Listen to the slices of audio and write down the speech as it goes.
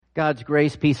God's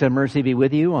grace, peace, and mercy be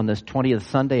with you on this 20th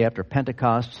Sunday after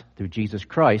Pentecost through Jesus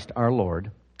Christ our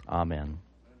Lord. Amen.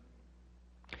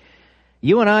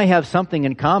 You and I have something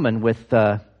in common with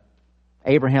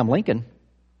Abraham Lincoln.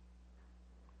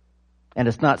 And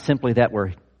it's not simply that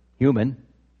we're human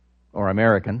or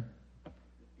American.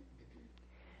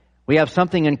 We have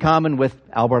something in common with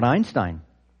Albert Einstein,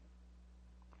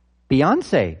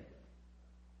 Beyonce,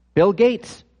 Bill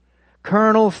Gates,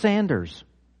 Colonel Sanders,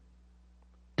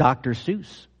 Dr.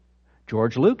 Seuss,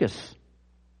 George Lucas,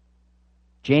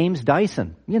 James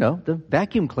Dyson, the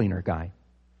vacuum cleaner guy.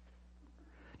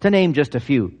 To name just a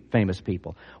few famous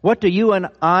people. What do you and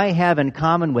I have in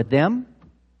common with them?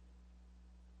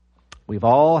 We've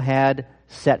all had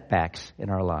setbacks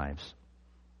in our lives.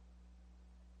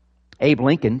 Abe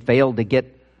Lincoln failed to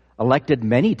get elected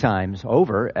many times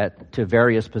over to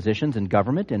various positions in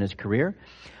government in his career.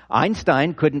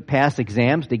 Einstein couldn't pass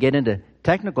exams to get into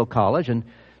technical college and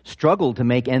struggled to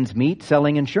make ends meet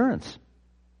selling insurance.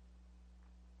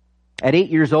 At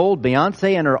 8 years old,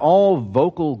 Beyonce and her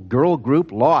all-vocal girl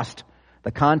group lost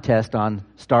the contest on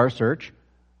Star Search.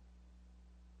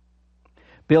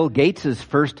 Bill Gates'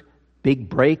 first big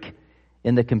break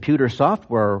in the computer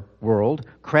software world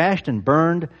crashed and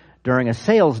burned during a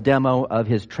sales demo of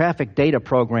his traffic data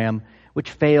program,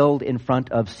 which failed in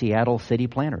front of Seattle city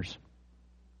planners.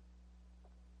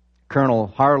 Colonel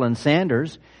Harlan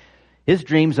Sanders, his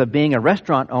dreams of being a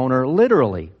restaurant owner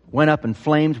literally went up in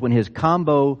flames when his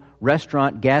Combo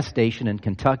restaurant gas station in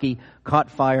Kentucky caught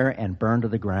fire and burned to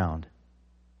the ground.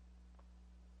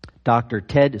 Dr.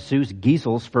 Ted Seuss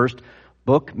Giesel's first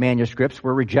book manuscripts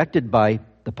were rejected by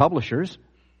the publishers.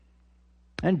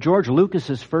 And George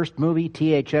Lucas's first movie,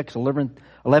 THX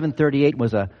 1138,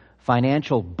 was a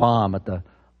financial bomb at the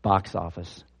box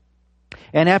office.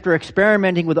 And after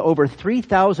experimenting with over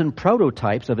 3,000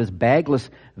 prototypes of his bagless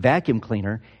vacuum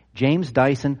cleaner, James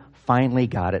Dyson finally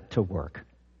got it to work.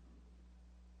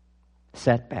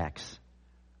 Setbacks,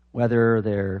 whether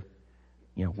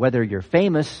you're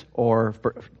famous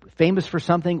for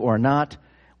something or not,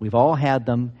 we've all had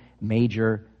them,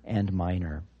 major and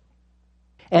minor.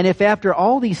 And if after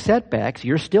all these setbacks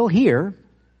you're still here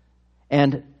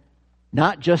and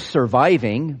not just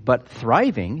surviving but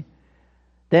thriving,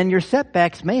 then your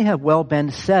setbacks may have well been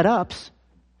set-ups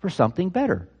for something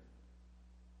better.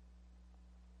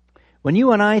 When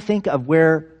you and I think of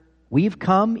where we've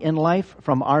come in life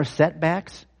from our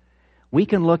setbacks, we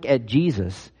can look at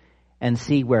Jesus and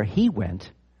see where he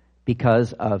went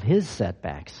because of his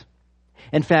setbacks.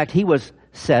 In fact, he was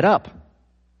set up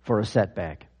for a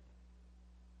setback.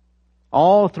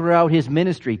 All throughout his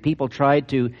ministry, people tried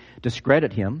to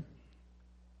discredit him.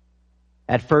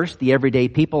 At first, the everyday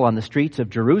people on the streets of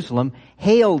Jerusalem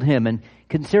hailed him and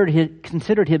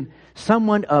considered him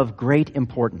someone of great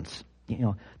importance,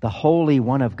 the Holy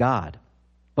One of God.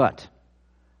 But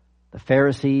the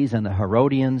Pharisees and the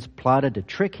Herodians plotted to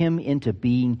trick him into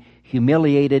being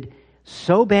humiliated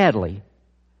so badly,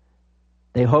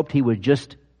 they hoped he would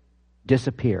just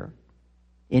disappear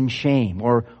in shame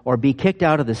or be kicked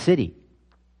out of the city.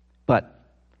 But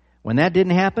when that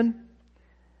didn't happen,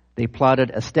 they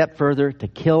plotted a step further to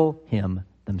kill him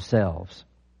themselves.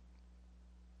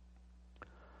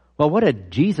 Well, what had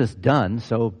Jesus done?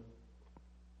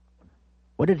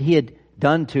 What had he had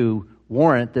done to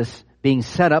warrant this being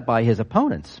set up by his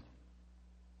opponents?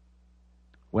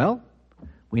 Well,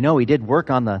 we know he did work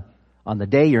on the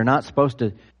day you're not supposed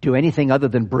to do anything other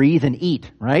than breathe and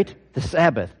eat, right? The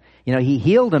Sabbath. He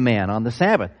healed a man on the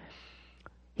Sabbath.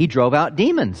 He drove out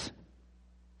demons,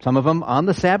 some of them on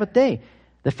the Sabbath day.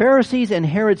 The Pharisees and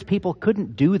Herod's people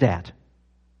couldn't do that.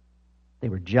 They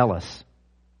were jealous.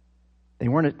 They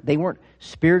weren't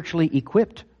spiritually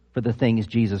equipped for the things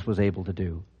Jesus was able to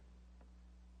do.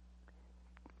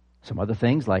 Some other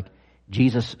things, like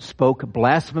Jesus spoke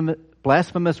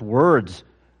blasphemous words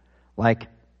like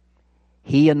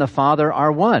he and the Father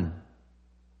are one,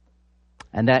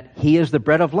 and that he is the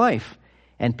bread of life,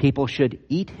 and people should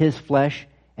eat his flesh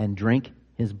and drink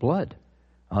his blood.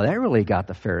 Oh, that really got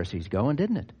the Pharisees going,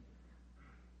 didn't it?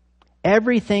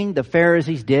 Everything the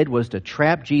Pharisees did was to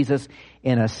trap Jesus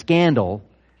in a scandal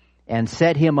and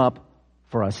set him up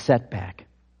for a setback.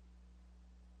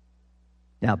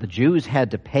 Now, the Jews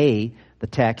had to pay the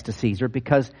tax to Caesar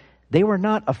because they were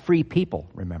not a free people,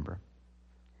 remember.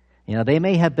 They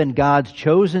may have been God's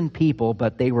chosen people,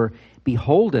 but they were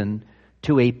beholden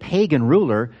to a pagan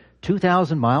ruler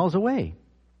 2,000 miles away.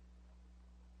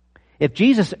 If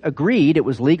Jesus agreed it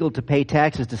was legal to pay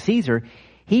taxes to Caesar,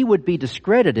 he would be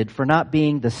discredited for not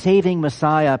being the saving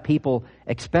Messiah people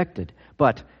expected.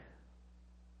 But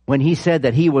when he said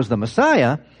that he was the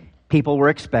Messiah, people were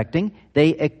expecting.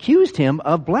 They accused him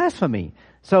of blasphemy.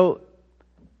 So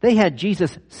they had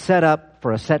Jesus set up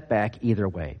for a setback either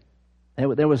way.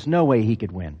 There was no way he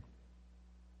could win.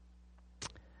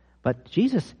 But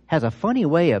Jesus has a funny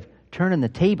way of turning the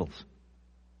tables,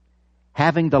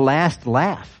 having the last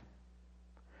laugh,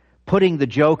 putting the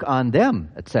joke on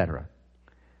them, etc.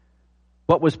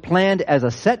 What was planned as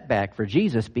a setback for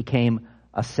Jesus became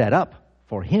a setup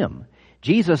for him.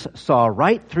 Jesus saw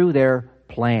right through their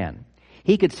plan.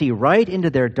 He could see right into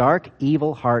their dark,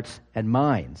 evil hearts and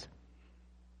minds.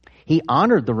 He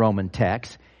honored the Roman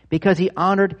tax because he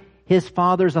honored his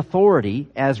Father's authority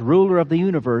as ruler of the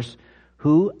universe,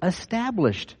 who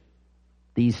established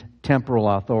these temporal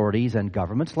authorities and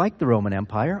governments like the Roman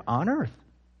Empire on earth.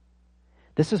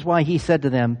 This is why he said to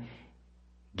them,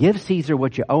 "Give Caesar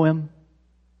what you owe him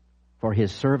for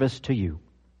his service to you."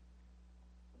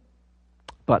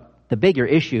 But the bigger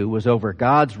issue was over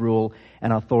God's rule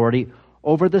and authority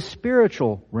over the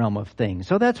spiritual realm of things.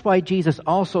 So that's why Jesus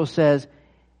also says,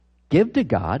 "Give to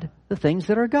God the things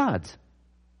that are God's."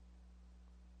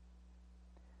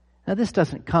 Now, this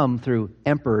doesn't come through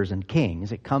emperors and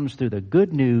kings. It comes through the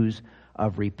good news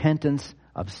of repentance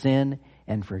of sin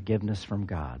and forgiveness from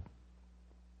God.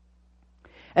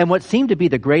 And what seemed to be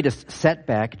the greatest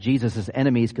setback Jesus'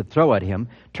 enemies could throw at him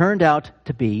turned out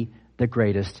to be the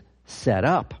greatest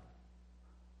setup.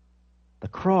 The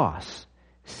cross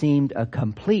seemed a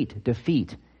complete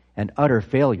defeat and utter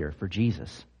failure for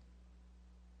Jesus.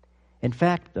 In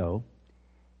fact, though,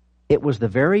 it was the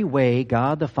very way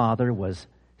God the Father was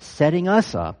setting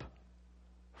us up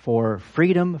for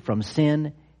freedom from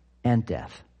sin and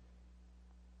death.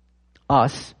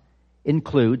 Us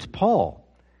includes Paul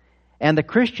and the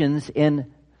Christians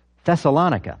in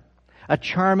Thessalonica, a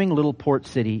charming little port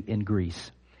city in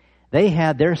Greece. They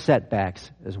had their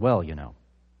setbacks as well, you know.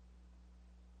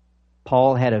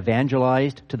 Paul had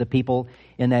evangelized to the people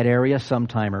in that area some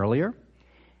time earlier,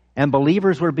 and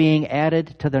believers were being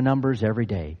added to their numbers every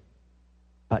day.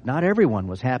 But not everyone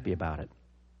was happy about it.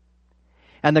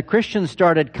 And the Christians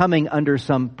started coming under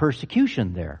some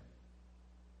persecution there.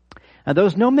 Now, there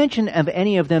was no mention of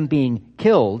any of them being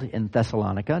killed in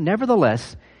Thessalonica.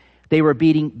 Nevertheless, they were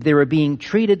being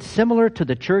treated similar to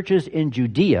the churches in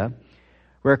Judea,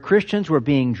 where Christians were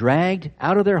being dragged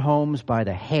out of their homes by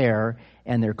the hair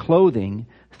and their clothing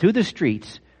through the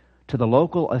streets to the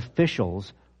local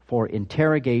officials for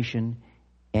interrogation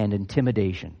and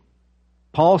intimidation.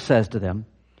 Paul says to them,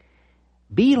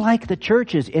 "Be like the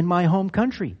churches in my home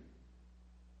country.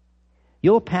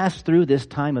 You'll pass through this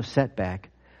time of setback,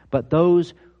 but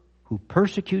those who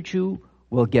persecute you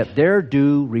will get their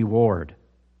due reward."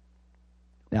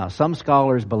 Now, some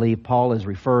scholars believe Paul is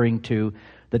referring to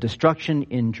the destruction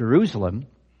in Jerusalem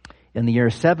in the year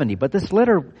 70, but this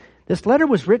letter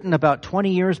was written about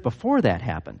 20 years before that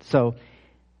happened. So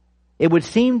it would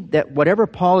seem that whatever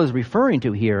Paul is referring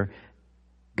to here,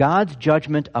 God's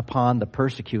judgment upon the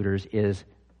persecutors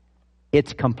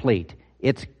it's complete.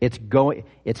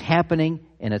 It's happening,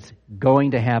 and it's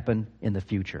going to happen in the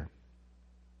future.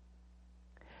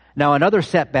 Now, another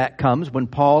setback comes when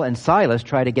Paul and Silas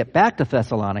try to get back to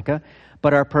Thessalonica,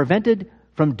 but are prevented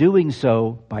from doing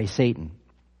so by Satan.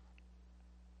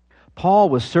 Paul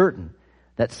was certain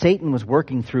that Satan was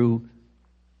working through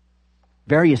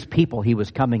various people he was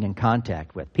coming in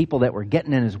contact with, people that were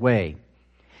getting in his way.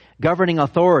 Governing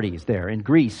authorities there in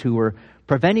Greece who were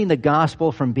preventing the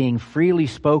gospel from being freely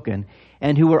spoken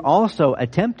and who were also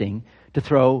attempting to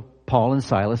throw Paul and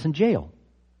Silas in jail.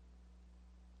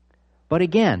 But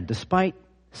again, despite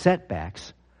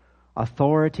setbacks,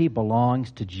 authority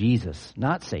belongs to Jesus,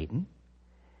 not Satan.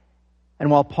 And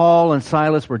while Paul and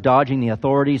Silas were dodging the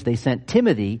authorities, they sent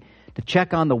Timothy to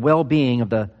check on the well-being of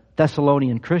the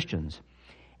Thessalonian Christians.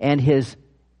 And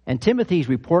Timothy's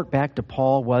report back to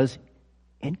Paul was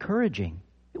encouraging.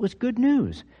 It was good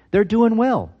news. They're doing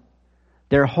well.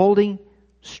 They're holding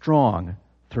strong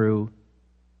through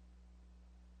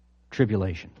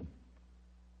tribulation.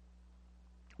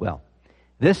 Well,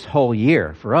 this whole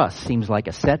year for us seems like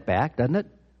a setback, doesn't it?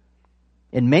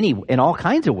 In all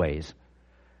kinds of ways.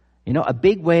 You know, a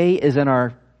big way is in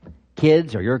our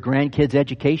kids or your grandkids'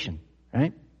 education,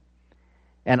 right?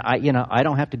 And I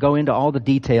don't have to go into all the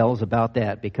details about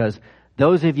that, because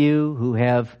those of you who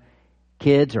have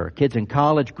kids or kids in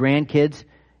college, grandkids,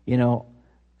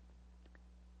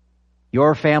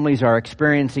 your families are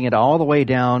experiencing it all the way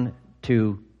down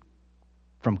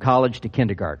from college to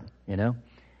kindergarten,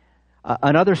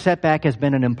 Another setback has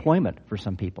been in employment for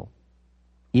some people,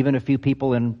 even a few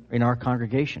people in our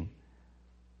congregation.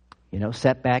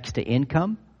 Setbacks to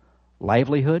income,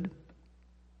 livelihood.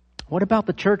 What about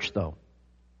the church, though?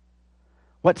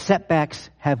 What setbacks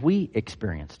have we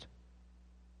experienced?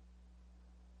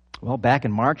 Well, back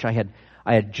in March, I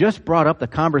had just brought up the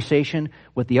conversation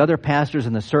with the other pastors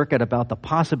in the circuit about the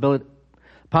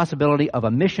possibility of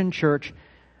a mission church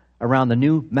around the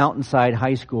new Mountainside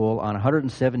High School on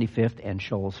 175th and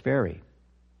Shoals Ferry.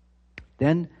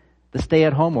 Then the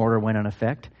stay-at-home order went in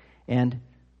effect, and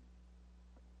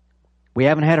we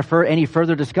haven't had any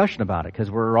further discussion about it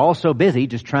because we're all so busy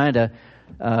just trying to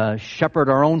shepherd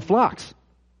our own flocks.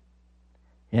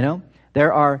 You know,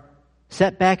 there are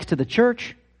setbacks to the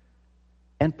church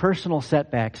and personal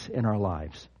setbacks in our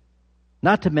lives.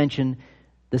 Not to mention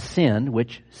the sin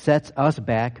which sets us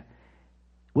back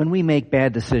when we make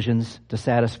bad decisions to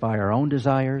satisfy our own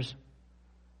desires,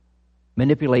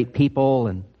 manipulate people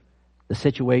and the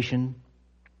situation.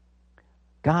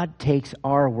 God takes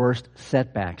our worst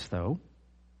setbacks, though,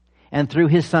 and through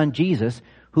His Son Jesus,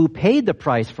 who paid the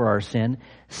price for our sin,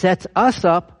 sets us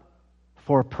up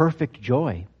for perfect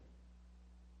joy.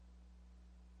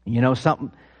 You know,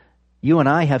 you and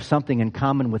I have something in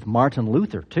common with Martin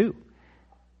Luther, too.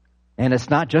 And it's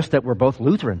not just that we're both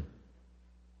Lutheran.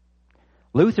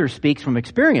 Luther speaks from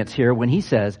experience here when he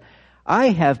says, I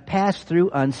have passed through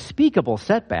unspeakable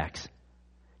setbacks,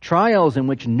 trials in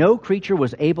which no creature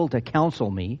was able to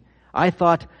counsel me. I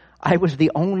thought I was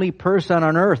the only person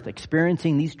on earth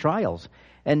experiencing these trials.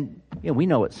 And we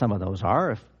know what some of those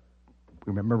are. If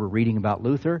we remember reading about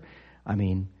Luther,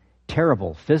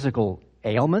 terrible physical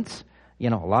ailments. A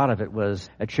lot of it was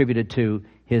attributed to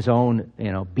his own,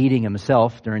 beating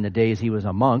himself during the days he was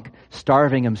a monk,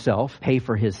 starving himself, pay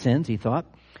for his sins, he thought.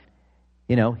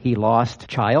 He lost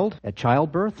child at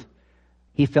childbirth.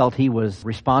 He felt he was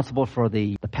responsible for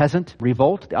the peasant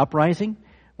revolt, the uprising,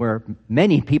 where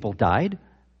many people died.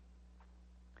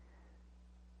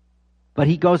 But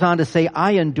he goes on to say,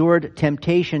 I endured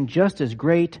temptation just as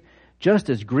great, just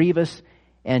as grievous,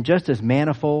 and just as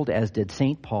manifold as did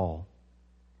St. Paul.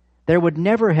 There would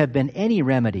never have been any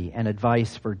remedy and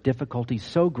advice for difficulties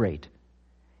so great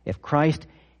if Christ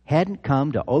hadn't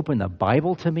come to open the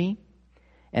Bible to me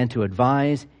and to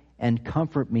advise and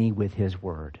comfort me with His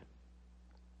Word.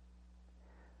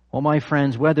 Well, my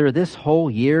friends, whether this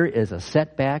whole year is a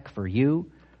setback for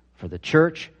you, for the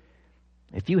church,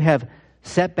 if you have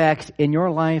setbacks in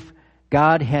your life,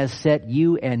 God has set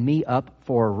you and me up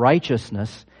for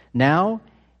righteousness now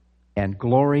and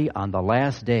glory on the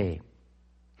last day.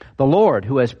 The Lord,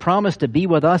 who has promised to be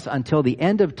with us until the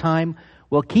end of time,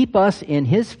 will keep us in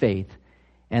His faith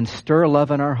and stir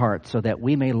love in our hearts so that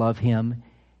we may love Him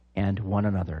and one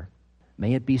another.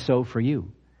 May it be so for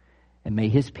you. And may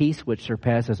His peace, which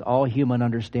surpasses all human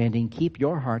understanding, keep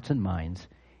your hearts and minds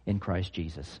in Christ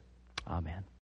Jesus. Amen.